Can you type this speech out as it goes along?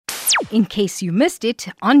in case you missed it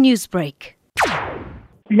on Newsbreak.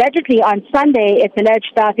 Allegedly on Sunday, it's alleged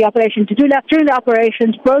that the Operation Dudula, during the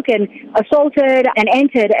operations, broke in, assaulted and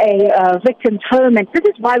entered a victim's home. And this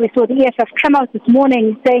is why we saw the EFF come out this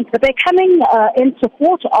morning saying that they're coming in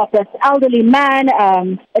support of this elderly man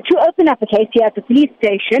to open up a case here at the police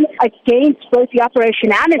station against both the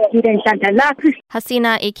operation and its leader in Shanell.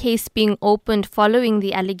 Hasina, a case being opened following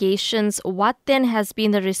the allegations. What then has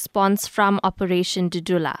been the response from Operation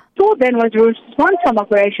Dudula? So then was a response from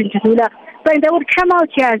Operation Dudula, saying they would come out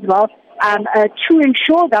here as well to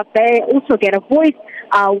ensure that they also get a voice.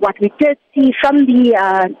 What we did see from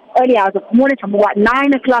the early hours of the morning, from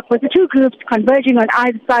 9 o'clock, was the two groups converging on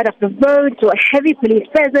either side of the road, so a heavy police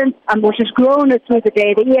presence, which has grown through the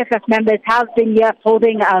day. The EFF members have been here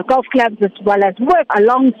holding golf clubs as well as work.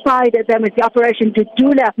 Alongside them is the Operation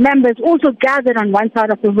Dudula members also gathered on one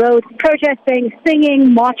side of the road, protesting,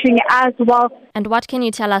 singing, marching as well. And what can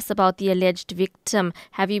you tell us about the alleged victim?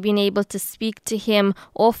 Have you been able to speak to him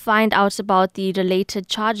or find out about the related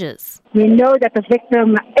charges? We know that the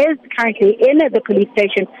victim is currently in the police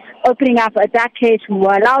station. Opening up that case, we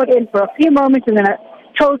were allowed in for a few moments and then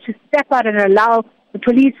told to step out and allow the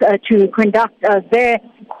police to conduct their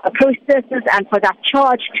processes and for that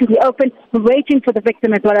charge to be opened. We're waiting for the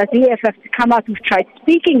victim as well as the EFF to come out. We've tried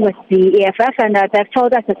speaking with the EFF and they've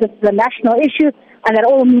told us that this is a national issue and that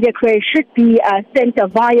all media queries should be sent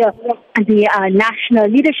via the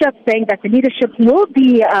national leadership, saying that the leadership will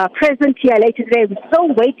be present here later today. We're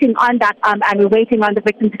still waiting on that and we're waiting on the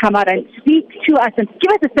victim to come out and speak to us and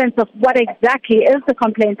give us a sense of what exactly is the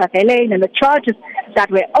complaint that they're laying and the charges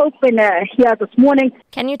that were open here this morning.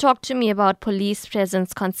 Can you talk to me about police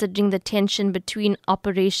presence considering the tension between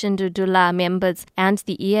Operation Dudula members and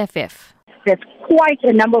the EFF? There's quite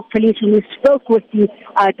a number of police who spoke with the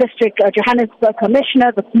district Johannesburg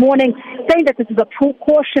commissioner this morning, saying that this is a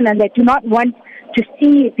precaution and they do not want to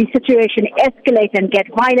see the situation escalate and get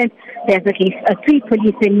violent. There's at least 3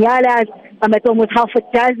 police in Yalas, it's almost half a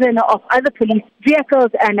dozen of other police vehicles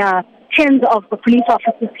and tens of the police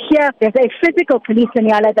officers here. There's a physical police in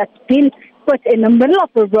Yala that's been put in the middle of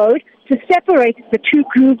the road to separate the two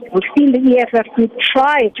groups. We've seen the EFF group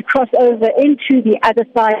try to cross over into the other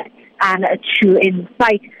side and to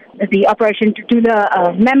incite the Operation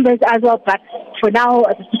Dudula members as well. But for now,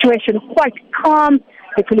 the situation is quite calm.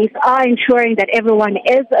 The police are ensuring that everyone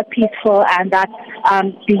is peaceful and that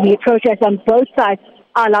the protests on both sides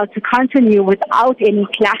are allowed to continue without any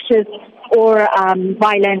clashes or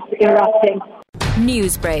violence erupting.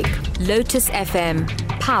 Newsbreak, Lotus FM,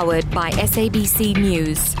 powered by SABC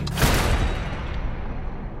News.